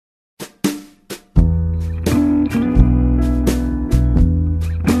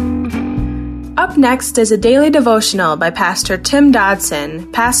Up next is a daily devotional by Pastor Tim Dodson,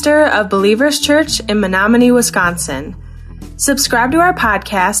 pastor of Believers Church in Menominee, Wisconsin. Subscribe to our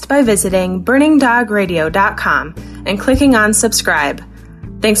podcast by visiting burningdogradio.com and clicking on subscribe.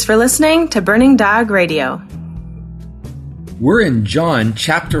 Thanks for listening to Burning Dog Radio. We're in John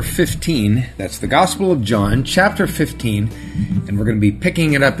chapter 15. That's the Gospel of John, chapter 15, and we're going to be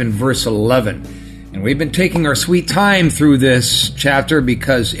picking it up in verse 11. And we've been taking our sweet time through this chapter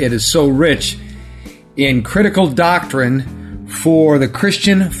because it is so rich in critical doctrine for the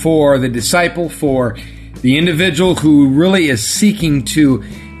Christian, for the disciple, for the individual who really is seeking to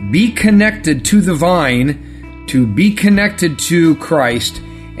be connected to the vine, to be connected to Christ,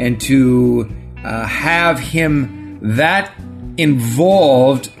 and to have Him that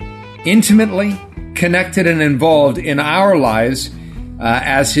involved, intimately connected and involved in our lives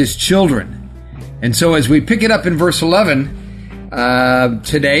as His children. And so as we pick it up in verse 11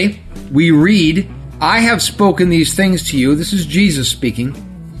 today, we read, I have spoken these things to you, this is Jesus speaking,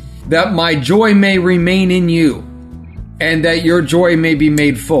 that my joy may remain in you, and that your joy may be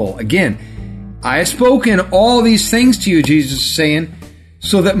made full. Again, I have spoken all these things to you, Jesus is saying,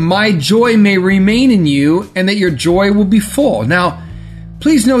 so that my joy may remain in you, and that your joy will be full. Now,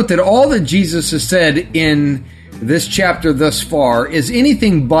 please note that all that Jesus has said in this chapter thus far is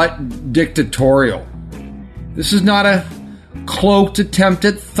anything but dictatorial. This is not a cloaked attempt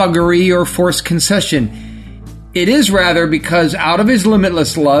at thuggery or forced concession. It is rather because out of His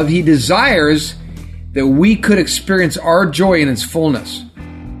limitless love, He desires that we could experience our joy in its fullness.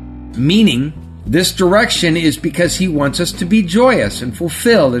 Meaning, this direction is because He wants us to be joyous and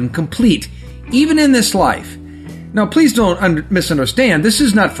fulfilled and complete, even in this life. Now, please don't misunderstand. This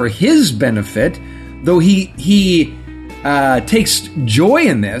is not for His benefit, though He takes joy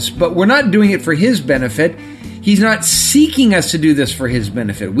in this, but we're not doing it for His benefit. He's not seeking us to do this for His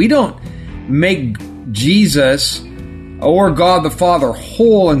benefit. We don't make Jesus or God the Father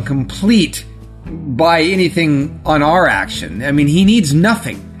whole and complete by anything on our action. I mean, He needs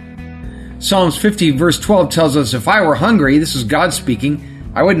nothing. Psalms 50 verse 12 tells us, if I were hungry, this is God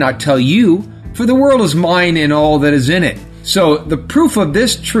speaking, I would not tell you, for the world is mine and all that is in it. So the proof of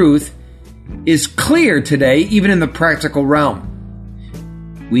this truth is clear today, even in the practical realm.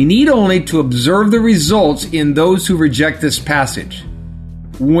 We need only to observe the results in those who reject this passage.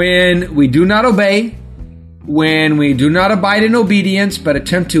 When we do not obey, when we do not abide in obedience, but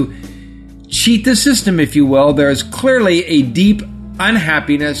attempt to cheat the system, if you will, there is clearly a deep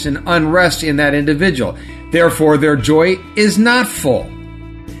unhappiness and unrest in that individual. Therefore, their joy is not full.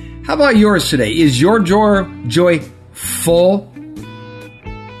 How about yours today? Is your joy full?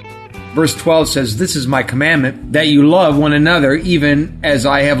 Verse 12 says, this is my commandment, that you love one another even as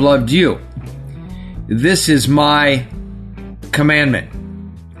I have loved you. This is my commandment.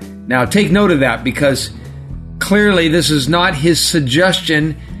 Now take note of that, because clearly this is not His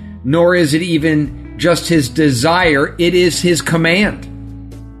suggestion, nor is it even just His desire. It is His command.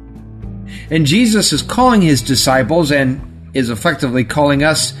 And Jesus is calling His disciples, and is effectively calling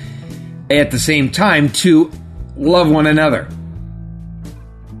us at the same time, to love one another.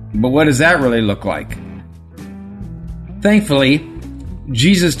 But what does that really look like? Thankfully,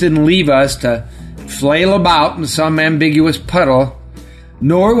 Jesus didn't leave us to flail about in some ambiguous puddle,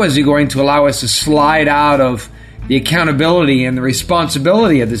 nor was He going to allow us to slide out of the accountability and the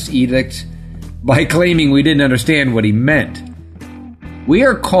responsibility of this edict by claiming we didn't understand what He meant. We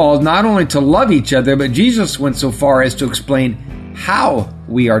are called not only to love each other, but Jesus went so far as to explain how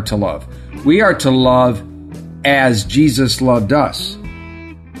we are to love. We are to love as Jesus loved us.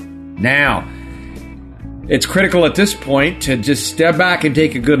 Now, it's critical at this point to just step back and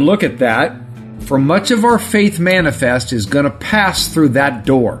take a good look at that, for much of our faith manifest is going to pass through that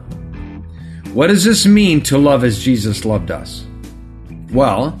door. What does this mean to love as Jesus loved us?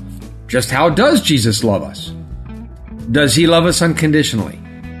 Well, just how does Jesus love us? Does He love us unconditionally?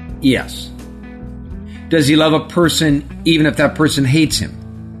 Yes. Does He love a person even if that person hates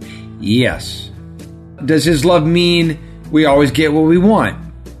Him? Yes. Does His love mean we always get what we want?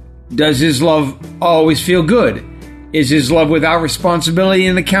 Does His love always feel good? Is His love without responsibility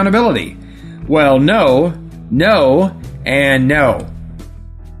and accountability? Well, no, and no.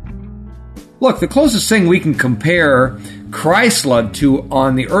 Look, the closest thing we can compare Christ's love to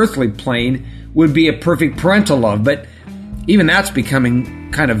on the earthly plane would be a perfect parental love, but even that's becoming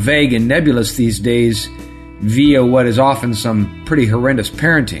kind of vague and nebulous these days via what is often some pretty horrendous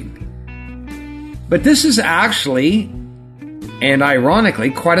parenting. But this is actually, and ironically,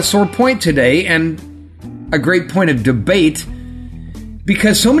 quite a sore point today, and a great point of debate,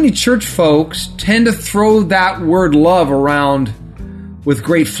 because so many church folks tend to throw that word love around with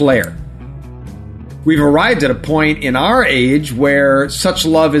great flair. We've arrived at a point in our age where such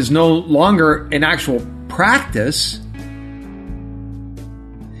love is no longer an actual practice,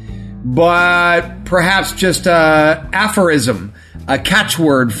 but perhaps just an aphorism, a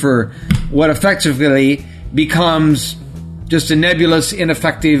catchword for what effectively becomes just a nebulous,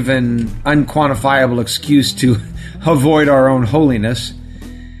 ineffective, and unquantifiable excuse to avoid our own holiness,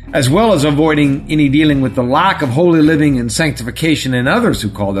 as well as avoiding any dealing with the lack of holy living and sanctification in others who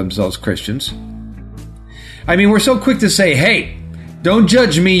call themselves Christians. I mean, we're so quick to say, hey, don't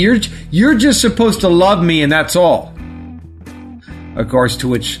judge me, you're just supposed to love me and that's all. Of course, to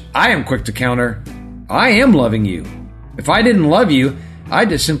which I am quick to counter, I am loving you. If I didn't love you, I'd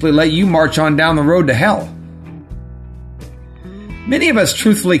just simply let you march on down the road to hell. Many of us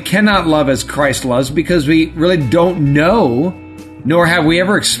truthfully cannot love as Christ loves because we really don't know, nor have we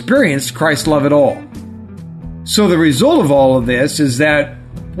ever experienced Christ's love at all. So the result of all of this is that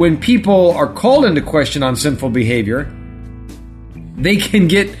when people are called into question on sinful behavior, they can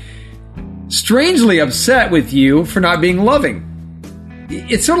get strangely upset with you for not being loving.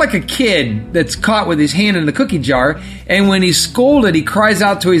 It's sort of like a kid that's caught with his hand in the cookie jar, and when he's scolded, he cries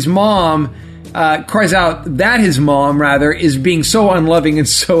out to his mom, that his mom is being so unloving and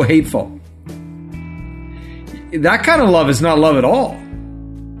so hateful. That kind of love is not love at all.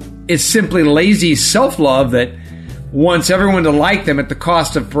 It's simply lazy self-love that wants everyone to like them at the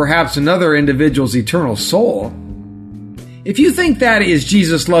cost of perhaps another individual's eternal soul. If you think that is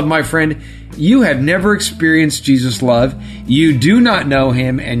Jesus' love, my friend, you have never experienced Jesus' love, you do not know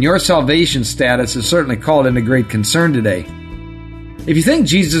Him, and your salvation status is certainly called into great concern today. If you think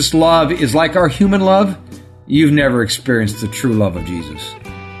Jesus' love is like our human love, you've never experienced the true love of Jesus.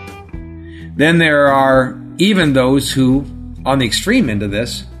 Then there are even those who, on the extreme end of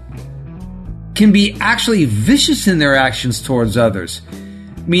this, can be actually vicious in their actions towards others.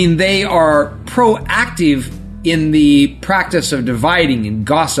 I mean, they are proactive in the practice of dividing and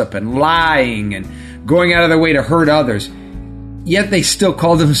gossip and lying and going out of their way to hurt others, yet they still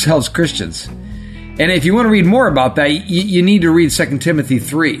call themselves Christians. And if you want to read more about that, you need to read 2 Timothy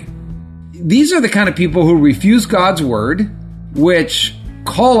 3. These are the kind of people who refuse God's word, which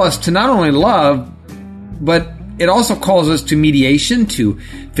call us to not only love, but it also calls us to mediation, to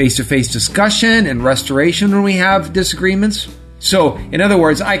face-to-face discussion and restoration when we have disagreements. So, in other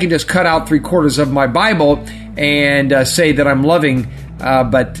words, I can just cut out 3/4 of my Bible and say that I'm loving,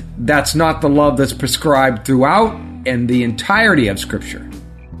 but that's not the love that's prescribed throughout and the entirety of Scripture.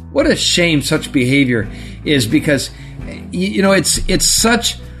 What a shame such behavior is, because, it's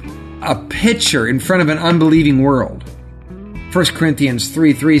such a picture in front of an unbelieving world. 1 Corinthians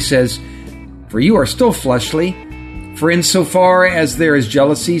 3:3 says, "For you are still fleshly, for insofar as there is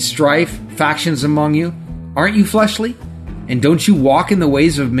jealousy, strife, factions among you, aren't you fleshly? And don't you walk in the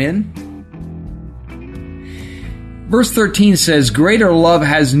ways of men?" Verse 13 says, "Greater love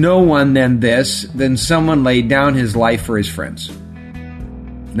has no one than someone laid down his life for his friends."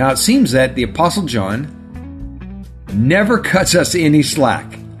 Now it seems that the Apostle John never cuts us any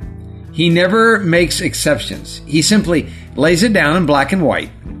slack. He never makes exceptions. He simply lays it down in black and white.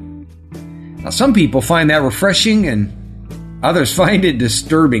 Now, some people find that refreshing and others find it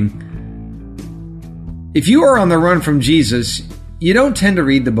disturbing. If you are on the run from Jesus, you don't tend to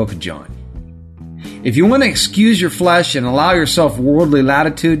read the book of John. If you want to excuse your flesh and allow yourself worldly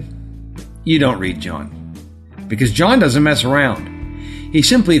latitude, you don't read John. Because John doesn't mess around. He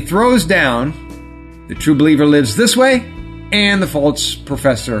simply throws down, the true believer lives this way, and the false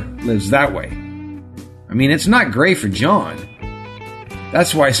professor lives that way. I mean, it's not gray for John.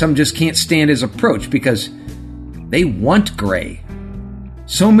 That's why some just can't stand his approach, because they want gray.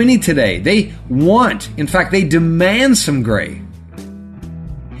 So many today, they demand some gray.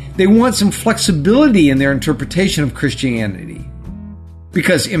 They want some flexibility in their interpretation of Christianity.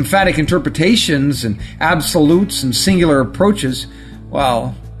 Because emphatic interpretations and absolutes and singular approaches,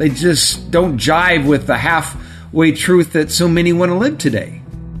 well, they just don't jive with the halfway truth that so many want to live today.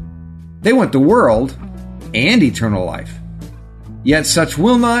 They want the world and eternal life. Yet such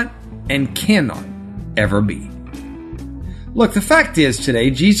will not and cannot ever be. Look, the fact is today,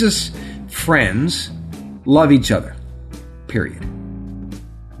 Jesus' friends love each other. Period.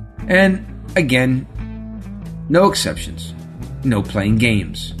 And again, no exceptions. No playing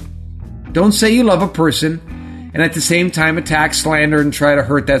games. Don't say you love a person and at the same time attack, slander, and try to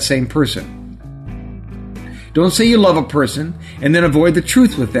hurt that same person. Don't say you love a person and then avoid the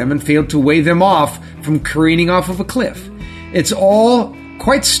truth with them and fail to wave them off from careening off of a cliff. It's all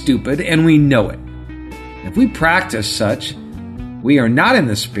quite stupid, and we know it. If we practice such, we are not in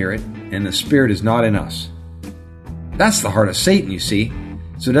the Spirit, and the Spirit is not in us. That's the heart of Satan, you see.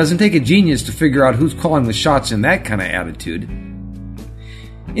 So it doesn't take a genius to figure out who's calling the shots in that kind of attitude.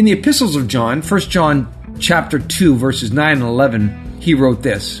 In the epistles of John, 1 John chapter 2, verses 9 and 11, he wrote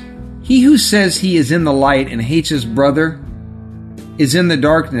this: "He who says he is in the light and hates his brother is in the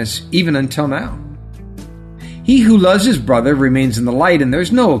darkness even until now. He who loves his brother remains in the light, and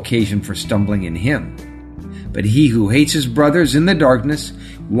there's no occasion for stumbling in him. But he who hates his brother is in the darkness,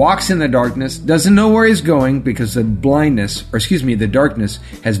 walks in the darkness, doesn't know where he's going because the darkness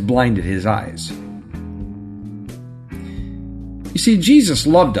has blinded his eyes." You see, Jesus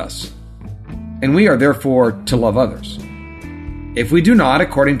loved us, and we are therefore to love others. If we do not,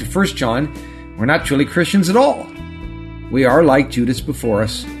 according to 1 John, we're not truly Christians at all. We are, like Judas before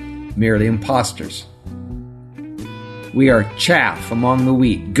us, merely impostors. We are chaff among the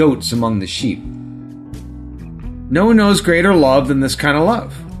wheat, goats among the sheep. No one knows greater love than this kind of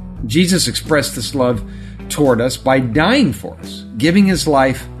love. Jesus expressed this love toward us by dying for us, giving his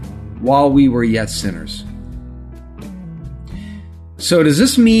life while we were yet sinners. So does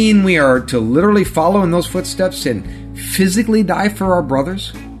this mean we are to literally follow in those footsteps and physically die for our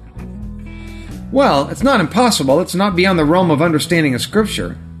brothers? Well, it's not impossible. It's not beyond the realm of understanding of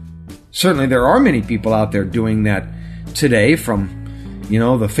Scripture. Certainly there are many people out there doing that today, from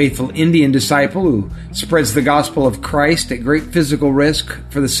the faithful Indian disciple who spreads the gospel of Christ at great physical risk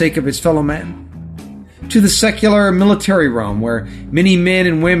for the sake of his fellow man, to the secular military realm where many men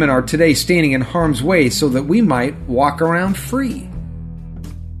and women are today standing in harm's way so that we might walk around free.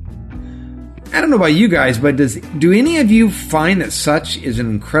 I don't know about you guys, but do any of you find that such is an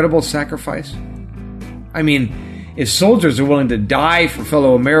incredible sacrifice? I mean, if soldiers are willing to die for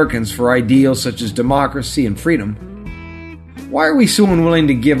fellow Americans for ideals such as democracy and freedom, why are we so unwilling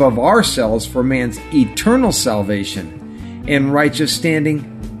to give of ourselves for man's eternal salvation and righteous standing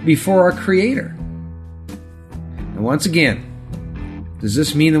before our Creator? And once again, does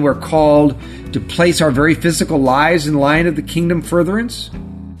this mean that we're called to place our very physical lives in line of the kingdom furtherance?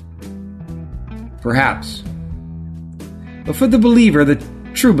 Perhaps. But for the believer, the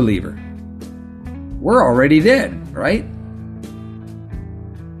true believer, we're already dead, right?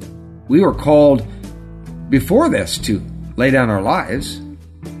 We were called before this to lay down our lives.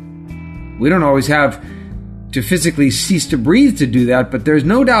 We don't always have to physically cease to breathe to do that, but there's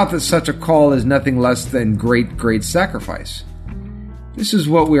no doubt that such a call is nothing less than great, great sacrifice. This is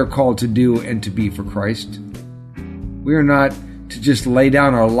what we are called to do and to be for Christ. We are not to just lay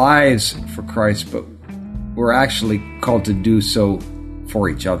down our lives for Christ, but we're actually called to do so for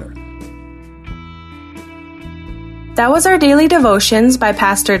each other. That was our daily devotions by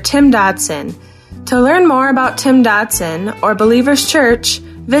Pastor Tim Dodson. To learn more about Tim Dodson or Believers Church,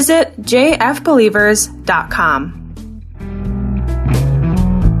 visit jfbelievers.com.